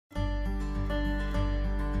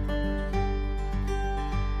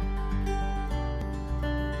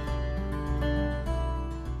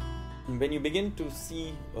when you begin to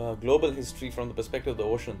see global history from the perspective of the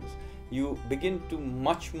oceans, you begin to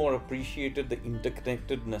much more appreciate the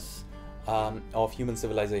interconnectedness of human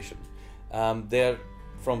civilization. There,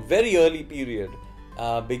 from very early period,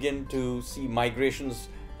 begin to see migrations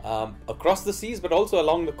across the seas, but also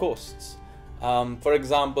along the coasts. For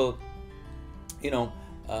example,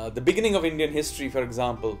 the beginning of Indian history, for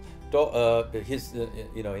example,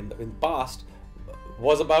 in the past,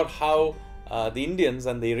 was about how the Indians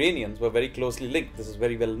and the Iranians were very closely linked. This is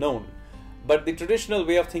very well known. But the traditional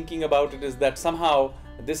way of thinking about it is that somehow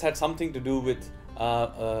this had something to do with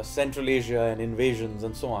Central Asia and invasions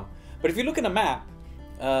and so on. But if you look in a map,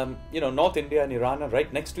 North India and Iran are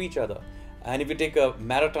right next to each other. And if you take a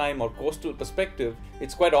maritime or coastal perspective,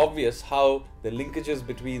 it's quite obvious how the linkages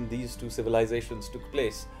between these two civilizations took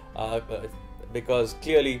place. Because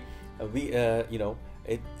clearly,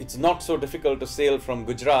 it's not so difficult to sail from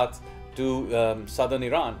Gujarat to southern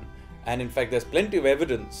Iran. And in fact, there's plenty of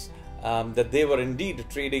evidence that they were indeed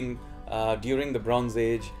trading during the Bronze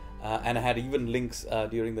Age and had even links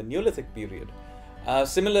during the Neolithic period.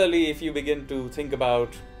 Similarly, if you begin to think about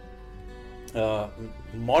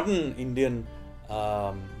modern Indian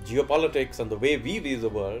geopolitics and the way we view the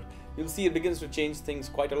world, you'll see it begins to change things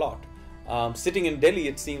quite a lot. Sitting in Delhi,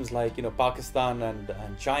 it seems like Pakistan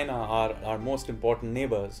and China are our most important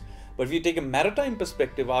neighbors. But if you take a maritime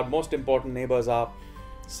perspective, our most important neighbors are,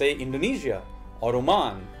 say, Indonesia or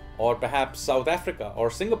Oman or perhaps South Africa or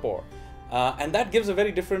Singapore. And that gives a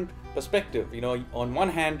very different perspective. On one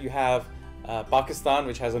hand, you have Pakistan,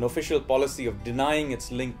 which has an official policy of denying its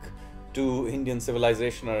link to Indian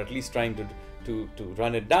civilization, or at least trying to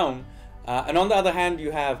run it down. And on the other hand,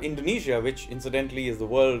 you have Indonesia, which incidentally is the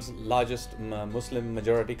world's largest Muslim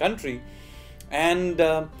majority country. And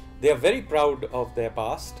they are very proud of their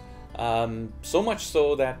past, so much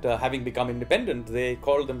so that having become independent, they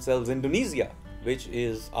call themselves Indonesia, which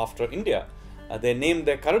is after India. They named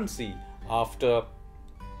their currency after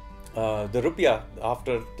the rupiah,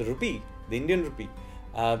 after the rupee, the Indian rupee.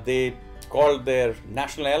 They called their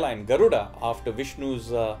national airline Garuda after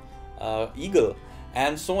Vishnu's eagle,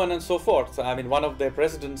 and so on and so forth. I mean, one of their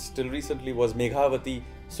presidents till recently was Meghavati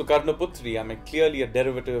Sukarnoputri. I mean, clearly a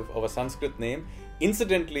derivative of a Sanskrit name,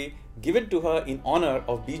 incidentally given to her in honor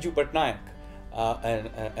of Biju Patnaik,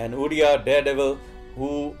 an Odia daredevil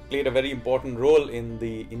who played a very important role in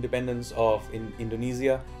the independence of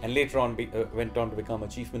Indonesia, and later on went on to become a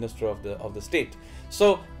chief minister of the state.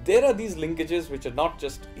 So there are these linkages which are not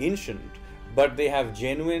just ancient, but they have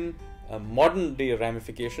genuine modern day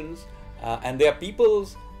ramifications, and there are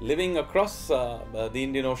peoples living across the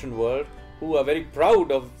Indian Ocean world who are very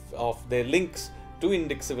proud of their links to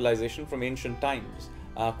Indic civilization from ancient times.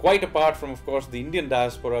 Quite apart from, of course, the Indian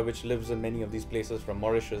diaspora, which lives in many of these places from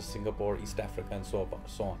Mauritius, Singapore, East Africa, and so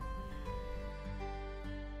on.